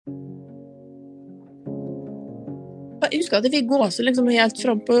Jeg husker at jeg fikk gåse liksom helt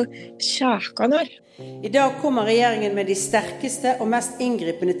frem på kjækene her. I dag kommer regjeringen med de sterkeste og mest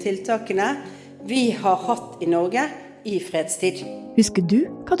inngripende tiltakene vi har hatt i Norge i fredstid. Husker du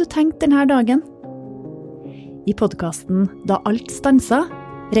hva du tenkte denne dagen? I podcasten Da alt stansa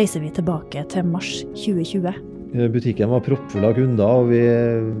reiser vi tilbake til mars 2020. Butikken var proppfull av kunder, og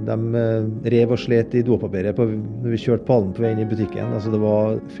de rev og slet i dopapiret når vi kjørte pallen på vei inn i butikken. Altså, det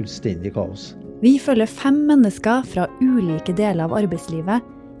var fullstendig kaos. Vi følger 5 mennesker fra ulike deler av arbeidslivet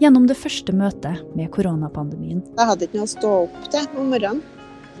gjennom det første møtet med koronapandemien. Jeg hadde ikke noe å stå opp til om morgenen.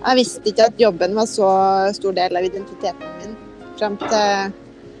 Jeg visste ikke at jobben var så stor del av identiteten min, frem til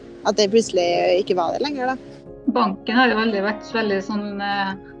at det plutselig ikke var det lenger. Da. Banken har jo aldri vært veldig sånn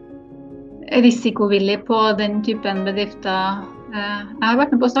risikovillig på den typen bedrifter. Jeg har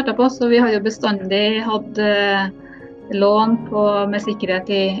vært med på å starte på, så vi har jo bestandig hatt lån med sikkerhet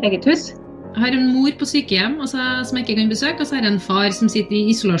i eget hus. Jeg har en mor på sykehjem som jeg ikke kan besøke, og så har jeg en far som sitter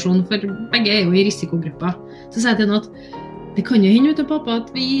i isolasjon, for begge jo i risikogruppa. Så sier jeg til henne at det kan jo hende ut av pappa at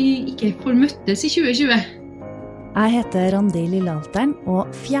vi ikke får møttes i 2020. Jeg heter Randi Lillealteren, og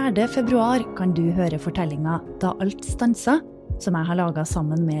 4. februar kan du høre fortellingen Da alt stansa, som jeg har laget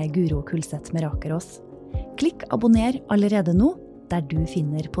sammen med Guro Kulseth Merakerås. Klikk abonner allerede nå, der du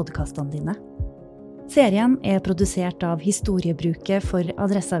finner podcastene dine. Serien produsert av Historiebruket for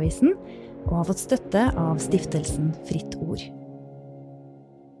Adresseavisen, og har fått støtte av stiftelsen Fritt Ord.